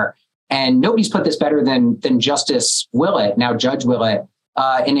power. And nobody's put this better than Justice Willett, now Judge Willett,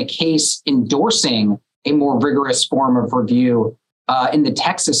 in a case endorsing a more rigorous form of review in the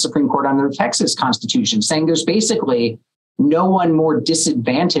Texas Supreme Court under the Texas Constitution, saying there's basically no one more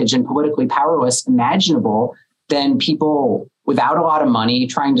disadvantaged and politically powerless imaginable than people without a lot of money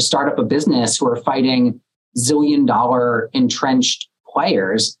trying to start up a business who are fighting zillion-dollar entrenched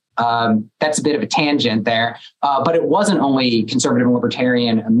players. That's a bit of a tangent there, but it wasn't only conservative and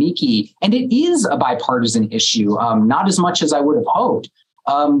libertarian amici, and it is a bipartisan issue, not as much as I would have hoped.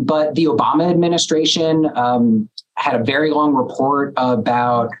 But the Obama administration had a very long report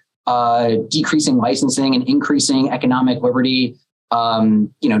about decreasing licensing and increasing economic liberty,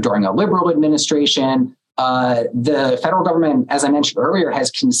 during a liberal administration. The federal government, as I mentioned earlier, has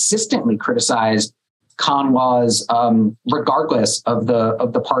consistently criticized con laws, regardless of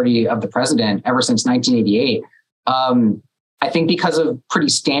the party of the president ever since 1988. I think because of pretty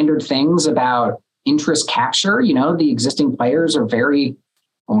standard things about interest capture, the existing players are very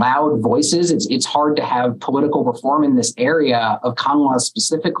loud voices. It's hard to have political reform in this area of con laws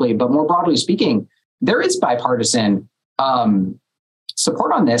specifically, but more broadly speaking, there is bipartisan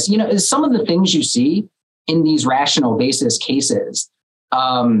support on this. Some of the things you see in these rational basis cases,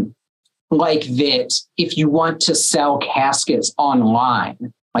 like that if you want to sell caskets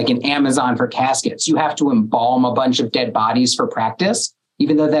online, like in Amazon for caskets, you have to embalm a bunch of dead bodies for practice,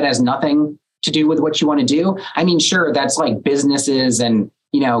 even though that has nothing to do with what you want to do. I mean, sure, that's like businesses and,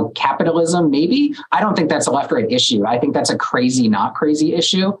 capitalism, maybe. I don't think that's a left-right issue. I think that's a crazy, not crazy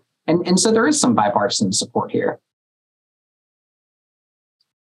issue. And so there is some bipartisan support here.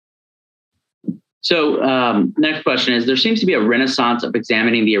 So next question is, there seems to be a renaissance of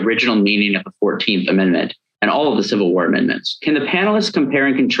examining the original meaning of the 14th Amendment and all of the Civil War amendments. Can the panelists compare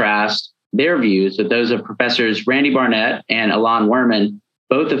and contrast their views with those of Professors Randy Barnett and Ilan Werman,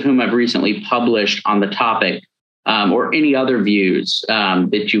 both of whom have recently published on the topic, or any other views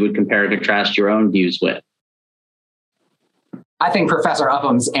that you would compare and contrast your own views with? I think Professor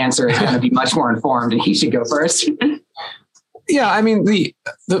Upham's answer is going to be much more informed, and he should go first. Yeah, I mean, the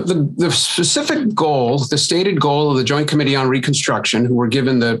specific goal, the stated goal of the Joint Committee on Reconstruction, who were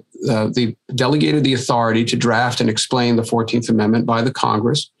given delegated the authority to draft and explain the 14th Amendment by the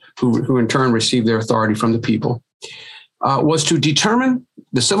Congress, who in turn received their authority from the people, was to determine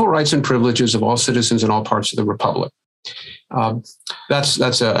the civil rights and privileges of all citizens in all parts of the Republic.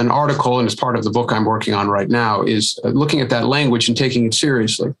 That's an article, and it's part of the book I'm working on right now, is looking at that language and taking it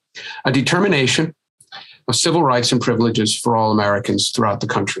seriously. A determination of civil rights and privileges for all Americans throughout the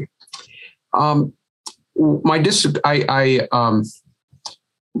country.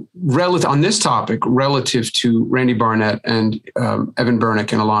 on this topic, relative to Randy Barnett and Evan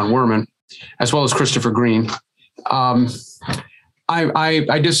Bernick and Alon Werman, as well as Christopher Green,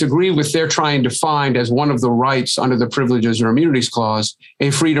 I disagree with their trying to find as one of the rights under the Privileges or Immunities Clause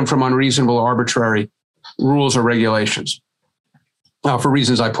a freedom from unreasonable or arbitrary rules or regulations for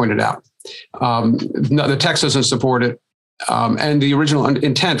reasons I pointed out. The text doesn't support it. And the original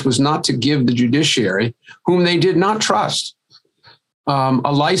intent was not to give the judiciary, whom they did not trust,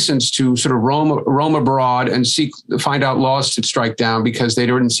 a license to sort of roam abroad and find out laws to strike down because they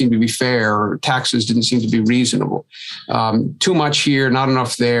didn't seem to be fair or taxes didn't seem to be reasonable. Too much here, not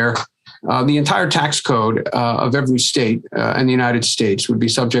enough there. The entire tax code of every state in the United States would be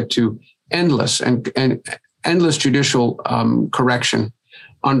subject to endless judicial correction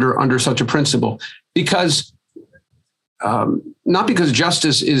under such a principle, because not because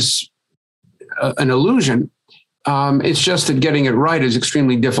justice is an illusion. It's just that getting it right is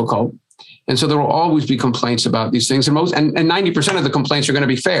extremely difficult. And so there will always be complaints about these things. And 90% of the complaints are going to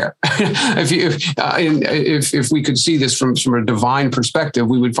be fair. If we could see this from a divine perspective,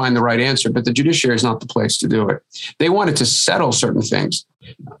 we would find the right answer. But the judiciary is not the place to do it. They wanted to settle certain things.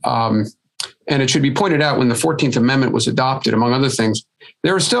 And it should be pointed out, when the 14th Amendment was adopted, among other things,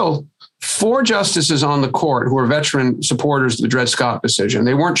 there are still 4 justices on the court who are veteran supporters of the Dred Scott decision.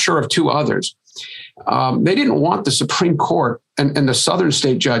 They weren't sure of 2 others. They didn't want the Supreme Court and the Southern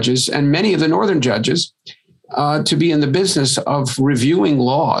state judges and many of the Northern judges to be in the business of reviewing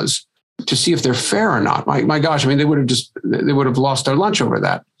laws to see if they're fair or not. My gosh, I mean, they would have lost their lunch over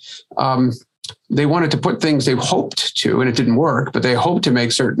that. They wanted to put things they hoped to, and it didn't work, but they hoped to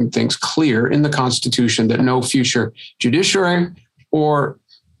make certain things clear in the Constitution that no future judiciary or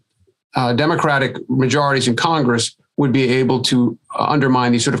Democratic majorities in Congress would be able to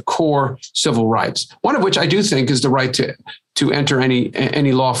undermine these sort of core civil rights. One of which I do think is the right to enter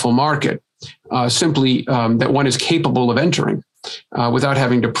any lawful market, simply that one is capable of entering without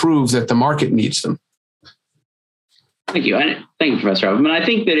having to prove that the market needs them. Thank you. Thank you, Professor Huffman. I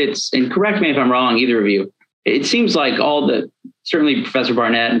think that and correct me if I'm wrong, either of you, it seems like certainly Professor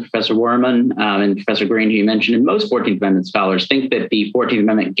Barnett and Professor Werman and Professor Green, who you mentioned, and most 14th Amendment scholars think that the 14th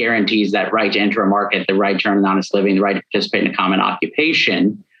Amendment guarantees that right to enter a market, the right to earn an honest living, the right to participate in a common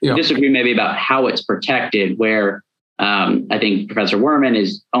occupation. Yeah. We disagree maybe about how it's protected, where I think Professor Werman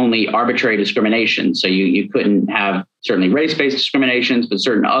is only arbitrary discrimination. So you couldn't have certainly race-based discriminations, but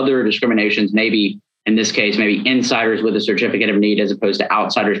certain other discriminations, maybe in this case, maybe insiders with a certificate of need as opposed to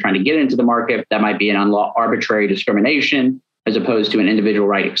outsiders trying to get into the market. That might be an arbitrary discrimination as opposed to an individual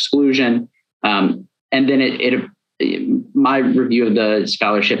right exclusion. And then my review of the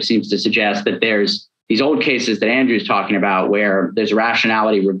scholarship seems to suggest that there's these old cases that Andrew's talking about where there's a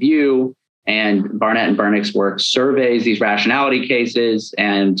rationality review, and Barnett and Bernick's work surveys these rationality cases.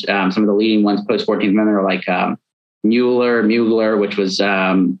 And some of the leading ones post 14th Amendment are like Mueller, which was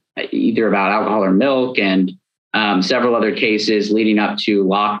either about alcohol or milk, and several other cases leading up to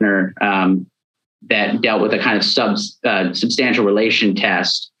Lochner that dealt with a kind of substantial relation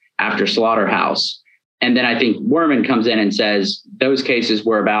test after Slaughterhouse. And then I think Werman comes in and says those cases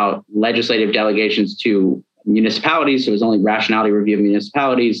were about legislative delegations to municipalities. So it was only rationality review of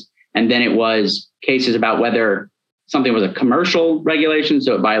municipalities. And then it was cases about whether something was a commercial regulation,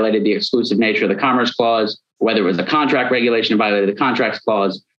 so it violated the exclusive nature of the Commerce Clause, or whether it was a contract regulation and violated the Contracts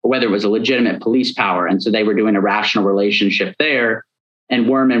Clause, or whether it was a legitimate police power. And so they were doing a rational relationship there. And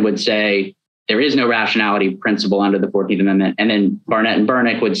Werman would say there is no rationality principle under the 14th Amendment. And then Barnett and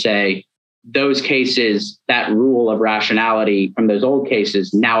Bernick would say those cases, that rule of rationality from those old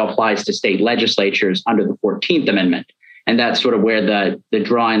cases now applies to state legislatures under the 14th Amendment. And that's sort of where the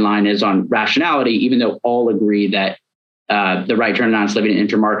drawing line is on rationality, even though all agree that the right to earn an honest living in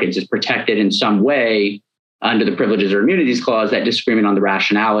intermarkets is protected in some way under the Privileges or Immunities Clause. That disagreement on the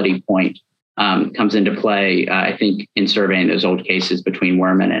rationality point comes into play, I think, in surveying those old cases between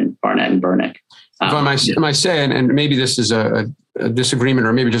Werman and Barnett and Bernick. If I might say, and maybe this is a disagreement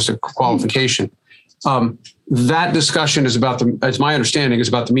or maybe just a qualification, that discussion is about as my understanding, is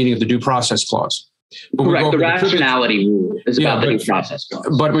about the meaning of the Due Process Clause. Correct. The rationality rule is about the Due Process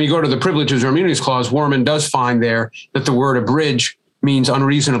Clause. But when you go to the Privileges or Immunities Clause, Werman does find there that the word abridge means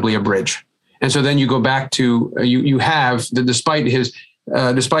unreasonably abridge. And so then you go back to, you have, despite his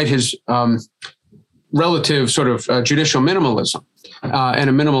relative sort of judicial minimalism and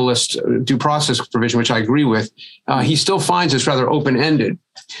a minimalist due process provision, which I agree with, he still finds this rather open-ended,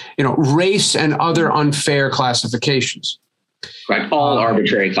 race and other unfair classifications. Right, all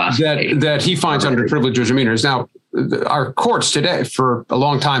arbitrary classifications. That he finds under Privileges or Immunities. Now, our courts today for a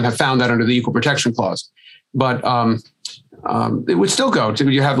long time have found that under the Equal Protection Clause. But It would still go to,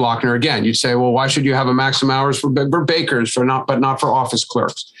 you have Lochner again. You'd say, well, why should you have a maximum hours for bakers but not for office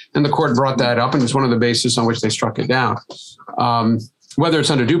clerks? And the court brought that up, and it's one of the bases on which they struck it down. Whether it's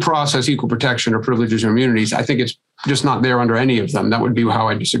under due process, equal protection, or privileges or immunities, I think it's just not there under any of them. That would be how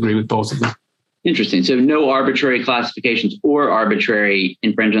I disagree with both of them. Interesting. So no arbitrary classifications or arbitrary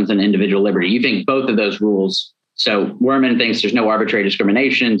infringements on individual liberty. You think both of those rules. So Werman thinks there's no arbitrary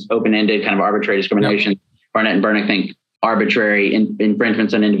discriminations, open-ended kind of arbitrary discrimination. Yep. Barnett and Bernick think arbitrary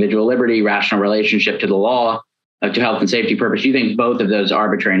infringements on individual liberty, rational relationship to the law, to health and safety purpose. You think both of those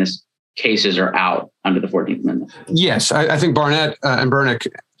arbitrariness cases are out under the 14th Amendment? Yes, I think Barnett and Bernick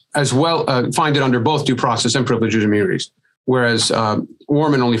as well find it under both due process and privileges and immunities, whereas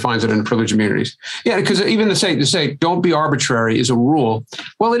Werman only finds it in privileged immunities. Yeah, because even to say don't be arbitrary is a rule.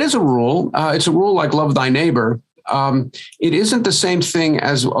 Well, it is a rule. It's a rule like love thy neighbor. It isn't the same thing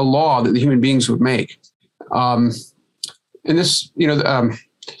as a law that the human beings would make. And this,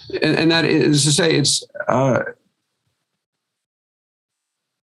 and that is to say, it's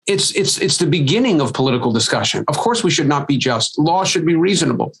the beginning of political discussion. Of course, we should not be just. Law should be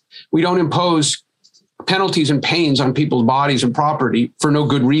reasonable. We don't impose penalties and pains on people's bodies and property for no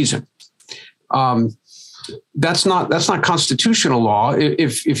good reason. That's not constitutional law.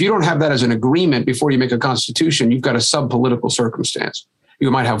 If you don't have that as an agreement before you make a constitution, you've got a sub-political circumstance.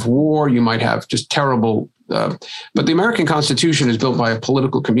 You might have war. You might have just terrible. But the American Constitution is built by a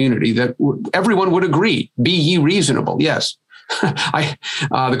political community that everyone would agree. Be ye reasonable? Yes.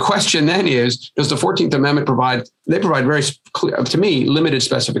 The question then is, does the 14th Amendment provide very clear, to me, limited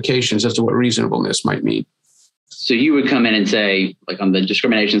specifications as to what reasonableness might mean? So you would come in and say, like on the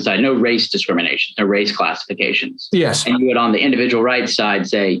discrimination side, no race discrimination, no race classifications. Yes. And you would on the individual rights side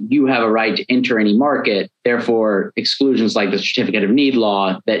say, you have a right to enter any market. Therefore, exclusions like the Certificate of Need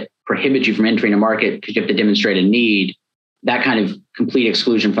law that prohibit you from entering a market because you have to demonstrate a need, that kind of complete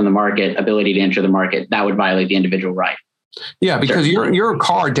exclusion from the market, ability to enter the market, that would violate the individual right. Yeah, because your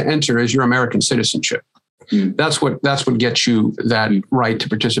card to enter is your American citizenship. That's what gets you that right to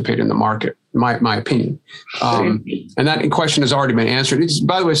participate in the market, my opinion. And that question has already been answered. It's,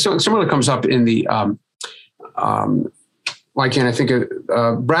 by the way, similarly comes up in the why can't I think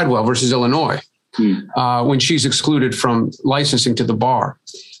of Bradwell versus Illinois when she's excluded from licensing to the bar.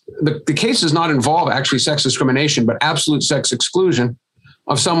 The case does not involve actually sex discrimination, but absolute sex exclusion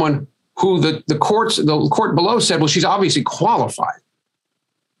of someone who the court below said, well, she's obviously qualified.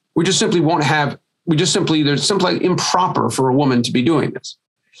 There's simply improper for a woman to be doing this.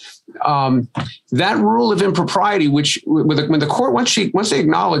 That rule of impropriety, which when the court, once they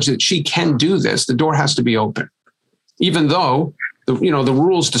acknowledge that she can do this, the door has to be open, even though the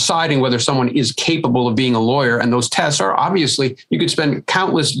rules deciding whether someone is capable of being a lawyer, and those tests are obviously, you could spend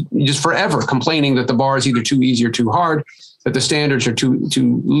just forever complaining that the bar is either too easy or too hard, that the standards are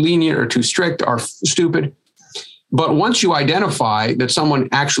too lenient or too strict, are stupid. But once you identify that someone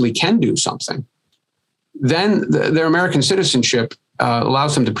actually can do something, then their American citizenship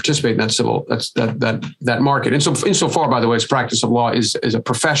allows them to participate in that market. And so, insofar, by the way, as practice of law is a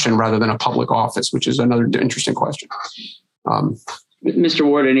profession rather than a public office, which is another interesting question. Mr.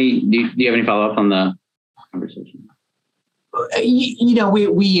 Ward, do you have any follow up on the conversation?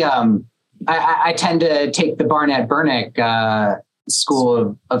 I tend to take the Barnett-Bernick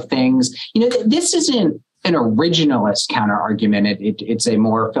school of things. This isn't an originalist counter argument. It's a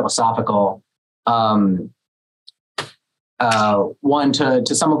more philosophical one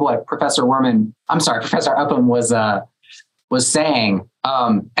to some of what Professor Upham was saying.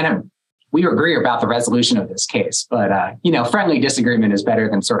 We agree about the resolution of this case, but friendly disagreement is better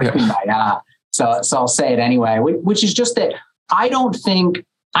than sort of kumbaya. So I'll say it anyway, which is just that I don't think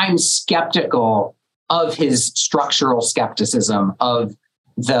I'm skeptical of his structural skepticism of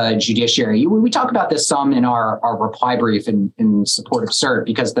the judiciary. We talk about this some in our reply brief in support of cert,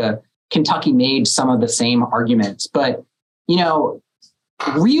 because the Kentucky made some of the same arguments. But,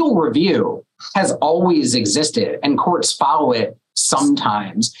 real review has always existed and courts follow it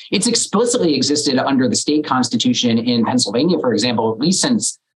sometimes. It's explicitly existed under the state constitution in Pennsylvania, for example, at least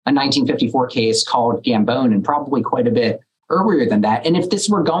since a 1954 case called Gambone, and probably quite a bit earlier than that. And if this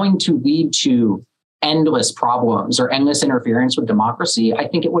were going to lead to endless problems or endless interference with democracy, I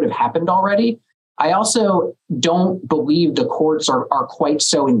think it would have happened already. I also don't believe the courts are quite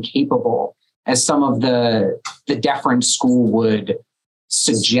so incapable as some of the deference school would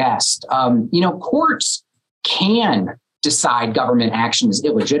suggest. Courts can decide government action is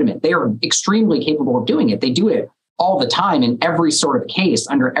illegitimate. They are extremely capable of doing it. They do it all the time in every sort of case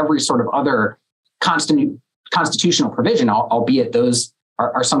under every sort of other constitutional provision, albeit those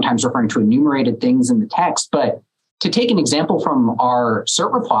are sometimes referring to enumerated things in the text. But to take an example from our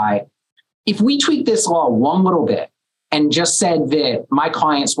cert reply, if we tweak this law one little bit and just said that my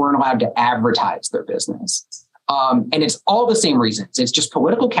clients weren't allowed to advertise their business, and it's all the same reasons. It's just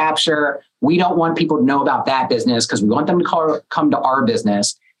political capture. We don't want people to know about that business because we want them to come to our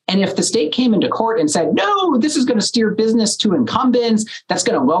business. And if the state came into court and said, no, this is going to steer business to incumbents, that's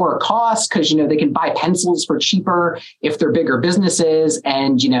going to lower costs because, they can buy pencils for cheaper if they're bigger businesses.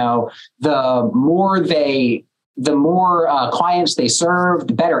 And, the more clients they serve,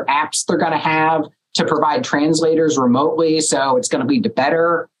 the better apps they're going to have to provide translators remotely. So it's going to lead to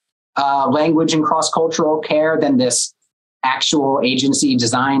better language and cross-cultural care than this actual agency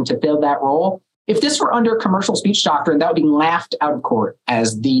designed to fill that role. If this were under commercial speech doctrine, that would be laughed out of court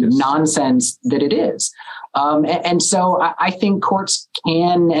as the nonsense that it is. And so I think courts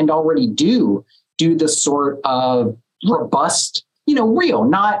can and already do the sort of robust, real,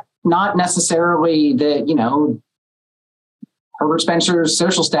 not necessarily the, Herbert Spencer's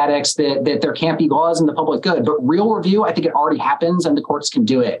social statics that there can't be laws in the public good, but real review, I think it already happens and the courts can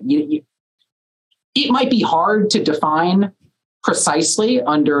do it. It might be hard to define precisely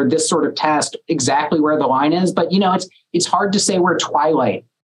under this sort of test exactly where the line is, but it's hard to say where twilight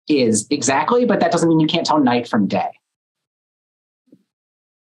is exactly, but that doesn't mean you can't tell night from day.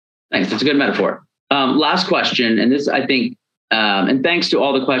 Thanks. That's a good metaphor. Last question, and this I think, and thanks to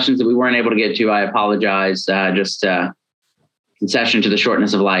all the questions that we weren't able to get to, I apologize. Concession to the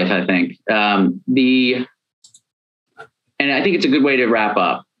shortness of life, I think. And I think it's a good way to wrap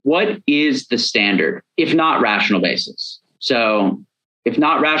up. What is the standard, if not rational basis? So if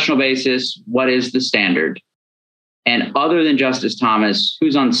not rational basis, what is the standard? And other than Justice Thomas,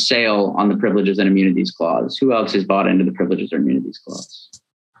 who's on sale on the Privileges and Immunities Clause? Who else is bought into the Privileges or Immunities Clause?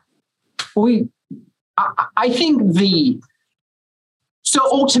 I think so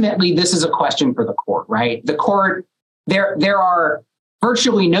ultimately this is a question for the court, right? The court, there are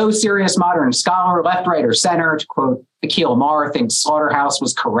virtually no serious modern scholar, left, right, or center, to quote Akhil Amar, thinks Slaughterhouse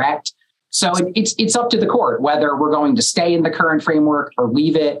was correct. So it's up to the court whether we're going to stay in the current framework or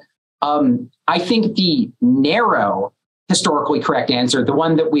leave it. I think the narrow, historically correct answer, the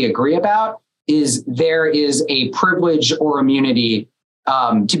one that we agree about, is there is a privilege or immunity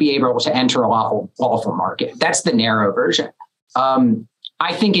to be able to enter a lawful market. That's the narrow version.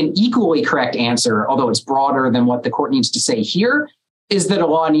 I think an equally correct answer, although it's broader than what the court needs to say here, is that a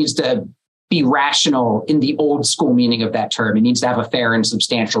law needs to be rational in the old school meaning of that term. It needs to have a fair and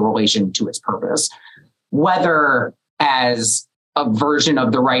substantial relation to its purpose, whether as a version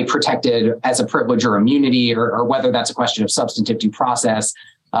of the right protected as a privilege or immunity, or whether that's a question of substantive due process.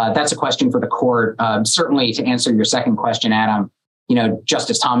 That's a question for the court. Certainly, to answer your second question, Adam,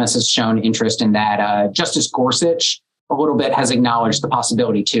 Justice Thomas has shown interest in that. Justice Gorsuch a little bit has acknowledged the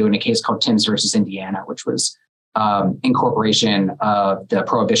possibility too in a case called Timms versus Indiana, which was incorporation of the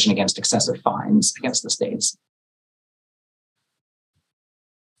prohibition against excessive fines against the states.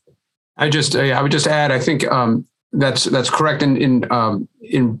 I would just add, I think that's correct.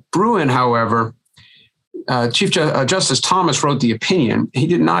 In Bruen, however, Chief Justice Thomas wrote the opinion. He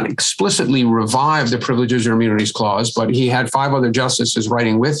did not explicitly revive the Privileges or Immunities Clause, but he had 5 other justices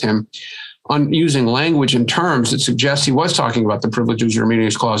writing with him on using language and terms that suggest he was talking about the Privileges or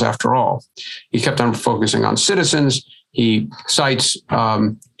Immunities Clause after all. He kept on focusing on citizens. He cites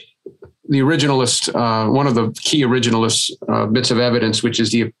the originalist, one of the key originalist bits of evidence, which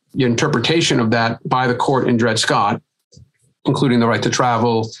is the interpretation of that by the court in Dred Scott, including the right to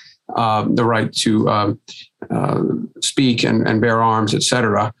travel, the right to speak and bear arms, et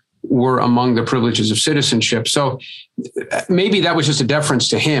cetera, were among the privileges of citizenship. So maybe that was just a deference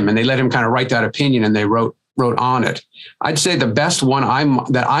to him, and they let him kind of write that opinion, and they wrote on it. I'd say the best one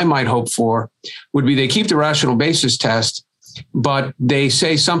that I might hope for would be they keep the rational basis test, but they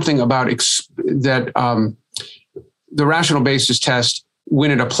say something about that the rational basis test,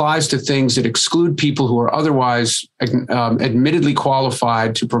 when it applies to things that exclude people who are otherwise admittedly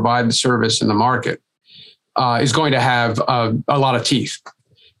qualified to provide the service in the market, is going to have a lot of teeth.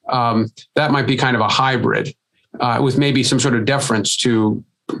 That might be kind of a hybrid with maybe some sort of deference to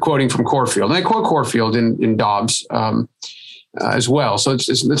quoting from Corfield. And they quote Corfield in Dobbs as well. So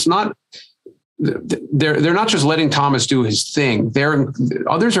it's not, they're not just letting Thomas do his thing.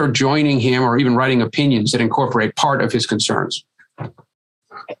 Others are joining him or even writing opinions that incorporate part of his concerns.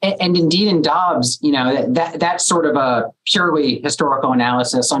 And indeed, in Dobbs, that's sort of a purely historical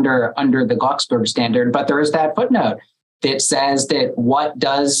analysis under the Glucksberg standard. But there is that footnote that says that what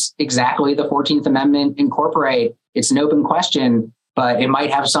does exactly the 14th Amendment incorporate? It's an open question, but it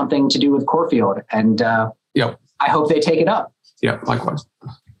might have something to do with Corfield. And I hope they take it up. Yeah, likewise.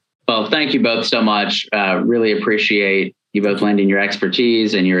 Well, thank you both so much. Really appreciate you both lending your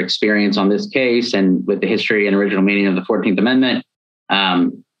expertise and your experience on this case and with the history and original meaning of the 14th Amendment. I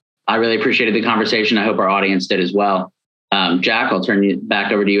really appreciated the conversation. I hope our audience did as well. Jack, I'll turn you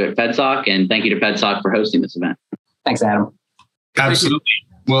back over to you at FedSoc, and thank you to FedSoc for hosting this event. Thanks, Adam. Absolutely.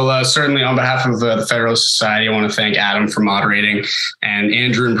 Well, certainly on behalf of the Federalist Society, I want to thank Adam for moderating and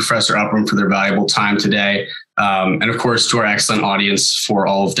Andrew and Professor Upham for their valuable time today. And of course, to our excellent audience for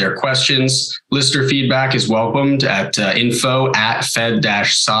all of their questions. Listener feedback is welcomed at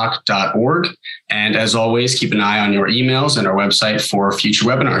info@fed-soc.org. And as always, keep an eye on your emails and our website for future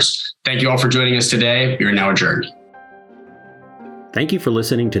webinars. Thank you all for joining us today. We are now adjourned. Thank you for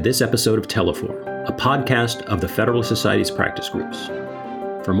listening to this episode of Teleform, a podcast of the Federalist Society's practice groups.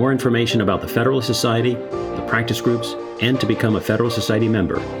 For more information about the Federalist Society, the practice groups, and to become a Federalist Society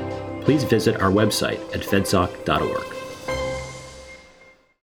member, please visit our website at fedsoc.org.